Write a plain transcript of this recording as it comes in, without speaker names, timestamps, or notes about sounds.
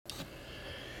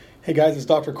Hey guys, it's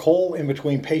Dr. Cole in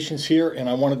between patients here, and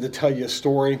I wanted to tell you a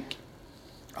story.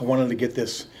 I wanted to get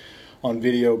this on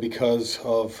video because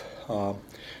of a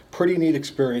pretty neat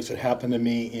experience that happened to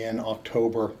me in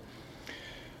October.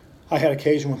 I had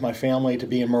occasion with my family to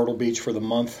be in Myrtle Beach for the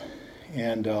month,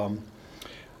 and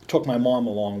took my mom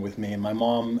along with me. And my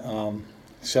mom,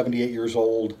 78 years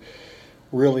old,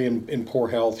 really in poor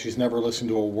health. She's never listened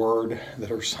to a word that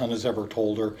her son has ever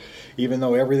told her, even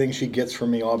though everything she gets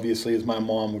from me, obviously, as my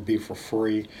mom, would be for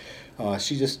free.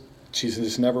 She's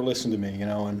just never listened to me, you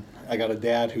know. And I got a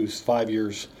dad who's 5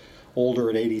 years older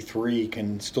at 83,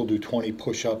 can still do 20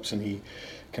 push-ups, and he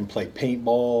can play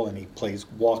paintball, and he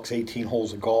walks 18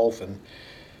 holes of golf, and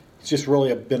it's just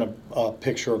really been a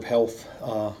picture of health.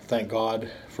 Thank God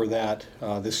for that.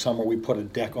 This summer we put a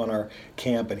deck on our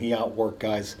camp, and he outworked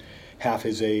guys half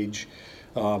his age.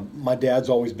 My dad's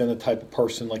always been the type of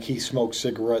person, like, he smoked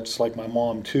cigarettes like my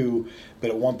mom too,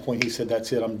 but at one point he said,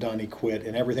 "That's it, I'm done." He quit,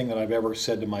 and everything that I've ever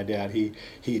said to my dad,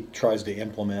 he tries to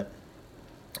implement,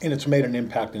 and it's made an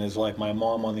impact in his life. My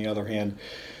mom, on the other hand,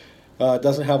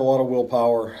 doesn't have a lot of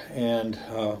willpower, and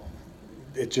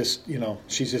it just,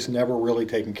 she's just never really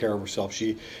taken care of herself.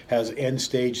 She has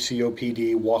end-stage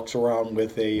COPD, walks around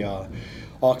with a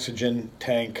oxygen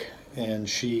tank, and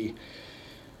she's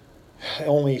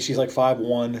like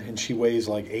 5'1", and she weighs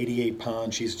like 88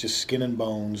 pounds. She's just skin and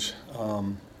bones.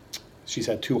 She's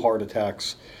had 2 heart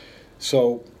attacks.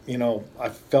 So, I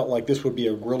felt like this would be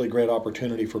a really great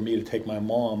opportunity for me to take my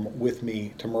mom with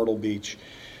me to Myrtle Beach,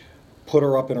 put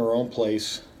her up in her own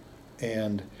place,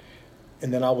 and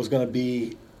then I was going to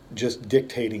be just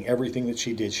dictating everything that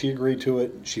she did. She agreed to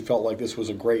it. She felt like this was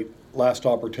a great last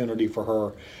opportunity for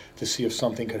her to see if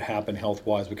something could happen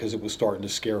health-wise, because it was starting to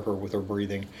scare her with her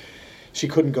breathing. She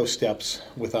couldn't go steps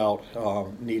without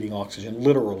needing oxygen,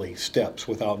 literally steps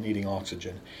without needing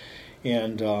oxygen.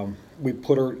 And we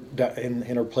put her in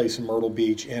her place in Myrtle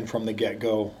Beach, and from the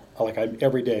get-go,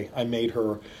 every day, I made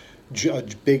her a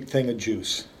big thing of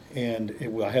juice. And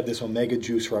I had this omega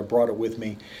juicer. I brought it with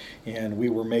me, and we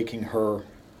were making her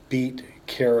beet,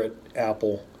 carrot,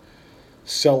 apple,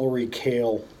 celery,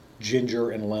 kale,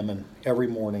 ginger, and lemon every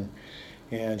morning.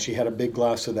 And she had a big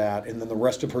glass of that, and then the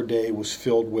rest of her day was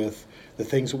filled with the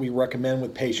things that we recommend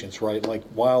with patients, right? Like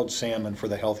wild salmon for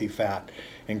the healthy fat,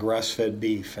 and grass-fed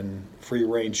beef, and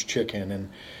free-range chicken, and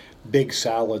big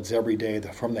salads every day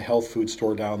from the health food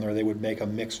store down there. They would make a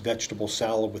mixed vegetable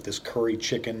salad with this curry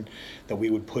chicken that we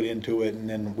would put into it, and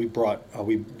then we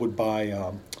would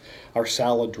buy our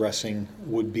salad dressing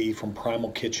would be from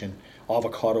Primal Kitchen,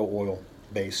 avocado oil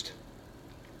based.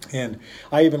 And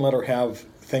I even let her have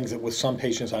things that with some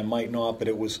patients I might not, but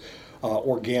it was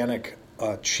organic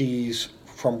cheese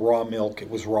from raw milk. It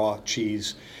was raw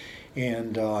cheese.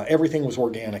 And everything was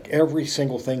organic. Every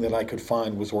single thing that I could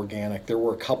find was organic. There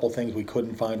were a couple things we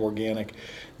couldn't find organic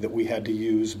that we had to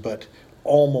use, but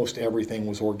almost everything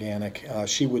was organic.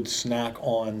 She would snack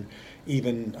on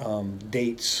even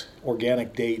dates,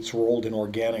 organic dates rolled in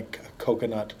organic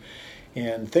coconut,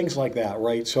 and things like that,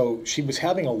 right? So she was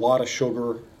having a lot of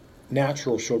sugar,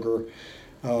 natural sugar,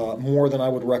 more than I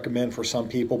would recommend for some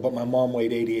people, but my mom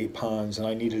weighed 88 pounds, and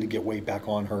I needed to get weight back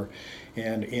on her.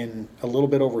 And in a little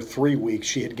bit over 3 weeks,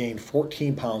 she had gained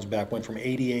 14 pounds back, went from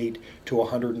 88 to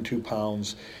 102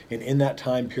 pounds. And in that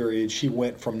time period, she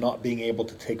went from not being able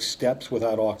to take steps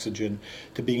without oxygen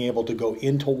to being able to go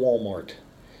into Walmart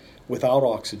without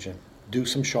oxygen, do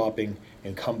some shopping,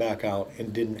 and come back out,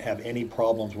 and didn't have any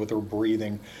problems with her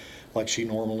breathing like she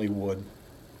normally would.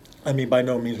 I mean, by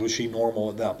no means was she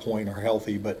normal at that point or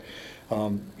healthy, but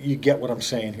you get what I'm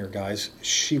saying here, guys.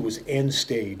 She was end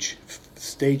stage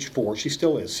 4. She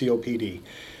still is, COPD.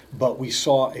 But we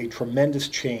saw a tremendous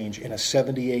change in a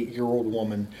 78-year-old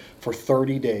woman for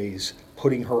 30 days,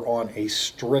 putting her on a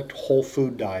strict whole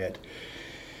food diet.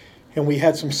 And we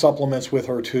had some supplements with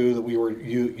her too that we were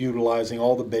utilizing,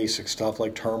 all the basic stuff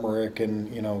like turmeric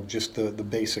and, just the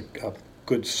basic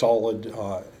good solid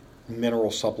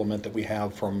mineral supplement that we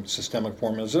have from Systemic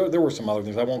Formulas. There were some other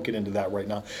things. I won't get into that right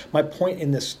now. My point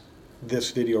in this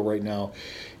video right now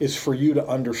is for you to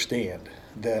understand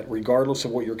that regardless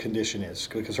of what your condition is,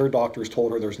 because her doctors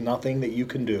told her there's nothing that you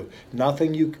can do,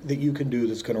 that you can do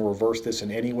that's going to reverse this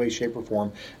in any way, shape, or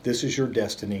form. This is your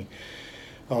destiny.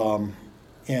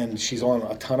 And she's on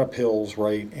a ton of pills,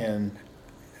 right? And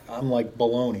I'm like,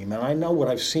 baloney, man. I know what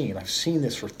I've seen. I've seen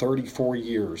this for 34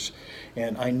 years,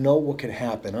 and I know what can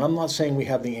happen. And I'm not saying we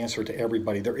have the answer to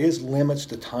everybody. There is limits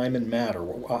to time and matter.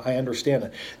 I understand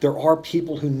that. There are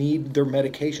people who need their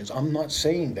medications. I'm not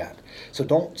saying that. So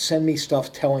don't send me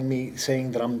stuff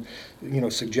saying that I'm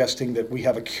suggesting that we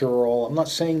have a cure-all. I'm not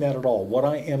saying that at all. What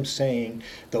I am saying,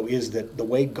 though, is that the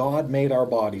way God made our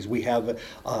bodies, we have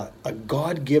a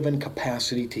God-given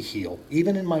capacity to heal.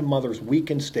 Even in my mother's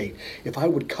weakened state, if I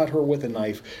would cut her with a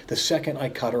knife, the second I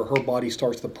cut her, her body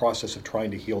starts the process of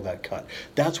trying to heal that cut.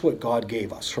 That's what God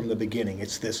gave us from the beginning.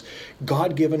 It's this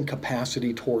God-given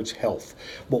capacity towards health.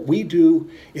 What we do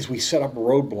is we set up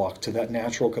roadblocks to that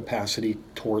natural capacity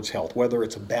towards health, whether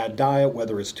it's a bad diet,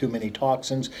 whether it's too many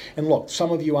toxins. And look,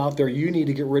 some of you out there, you need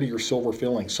to get rid of your silver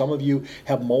fillings. Some of you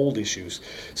have mold issues.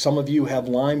 Some of you have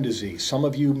Lyme disease. Some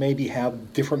of you maybe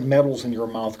have different metals in your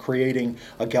mouth creating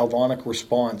a galvanic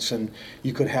response, and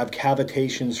you could have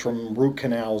cavitations from root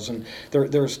canals, and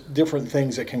there's different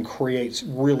things that can create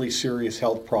really serious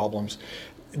health problems.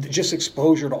 Just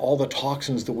exposure to all the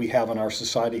toxins that we have in our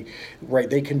society, right?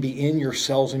 They can be in your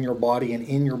cells in your body and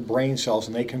in your brain cells,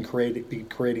 and they can be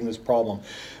creating this problem.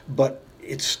 But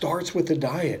it starts with the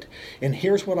diet. And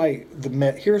here's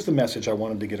here's the message I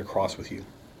wanted to get across with you.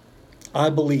 I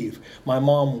believe my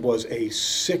mom was a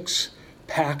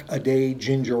 6-pack-a-day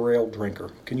ginger ale drinker.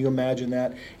 Can you imagine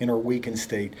that in her weakened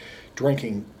state,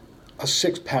 drinking a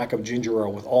 6-pack of ginger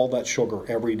ale with all that sugar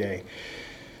every day?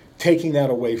 Taking that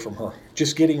away from her,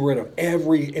 just getting rid of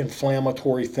every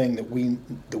inflammatory thing that we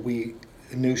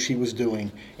knew she was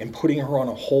doing, and putting her on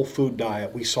a whole food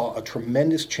diet. We saw a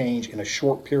tremendous change in a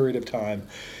short period of time.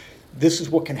 This is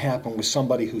what can happen with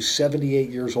somebody who's 78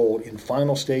 years old, in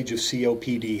final stage of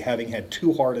COPD, having had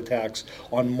 2 heart attacks,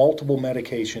 on multiple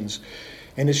medications.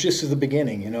 And it's just at the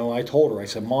beginning. I told her, I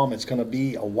said, Mom, it's going to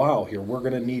be a while here. We're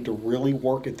going to need to really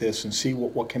work at this and see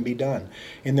what can be done.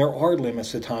 And there are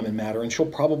limits to time and matter, and she'll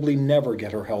probably never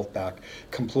get her health back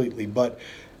completely. But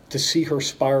to see her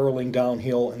spiraling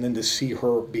downhill, and then to see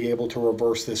her be able to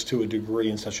reverse this to a degree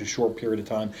in such a short period of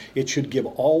time, it should give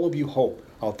all of you hope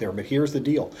out there. But here's the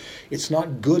deal. It's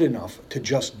not good enough to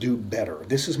just do better.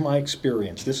 This is my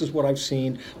experience. This is what I've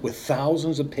seen with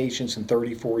thousands of patients in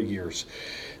 34 years.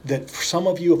 That for some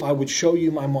of you, if I would show you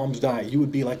my mom's diet, you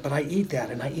would be like, but I eat that,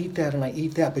 and I eat that, and I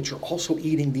eat that. But you're also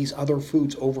eating these other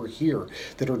foods over here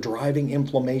that are driving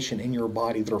inflammation in your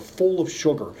body, that are full of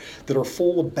sugar, that are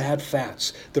full of bad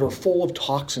fats, that are full of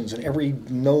toxins and every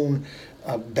known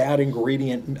bad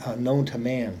ingredient known to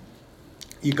man.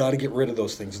 You got to get rid of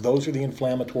those things. Those are the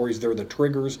inflammatories. They're the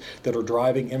triggers that are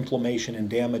driving inflammation and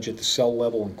damage at the cell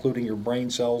level, including your brain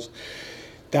cells.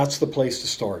 That's the place to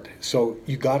start. So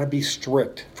you got to be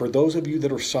strict. For those of you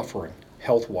that are suffering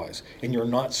health-wise and you're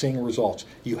not seeing results,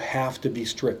 you have to be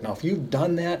strict. Now, if you've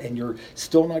done that and you're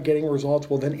still not getting results,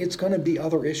 well, then it's going to be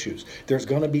other issues. There's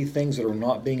going to be things that are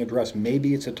not being addressed.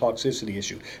 Maybe it's a toxicity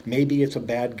issue. Maybe it's a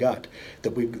bad gut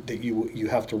that you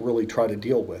have to really try to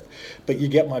deal with. But you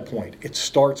get my point. It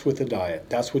starts with the diet.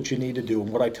 That's what you need to do.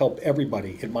 And what I tell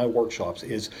everybody in my workshops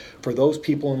is, for those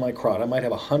people in my crowd, I might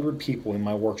have 100 people in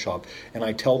my workshop, and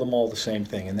I tell them all the same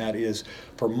thing, and that is,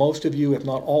 for most of you, if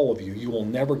not all of you, you will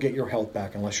never get your health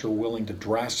back unless you're willing to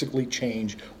drastically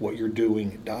change what you're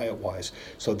doing diet-wise.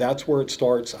 So that's where it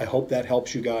starts. I hope that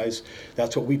helps you guys.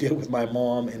 That's what we did with my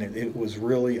mom, and it was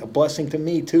really a blessing to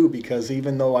me too, because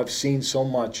even though I've seen so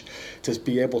much, to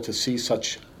be able to see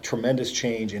such tremendous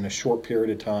change in a short period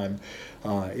of time,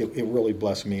 it really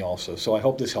blessed me also. So I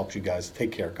hope this helps you guys.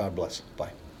 Take care. God bless.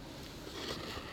 Bye.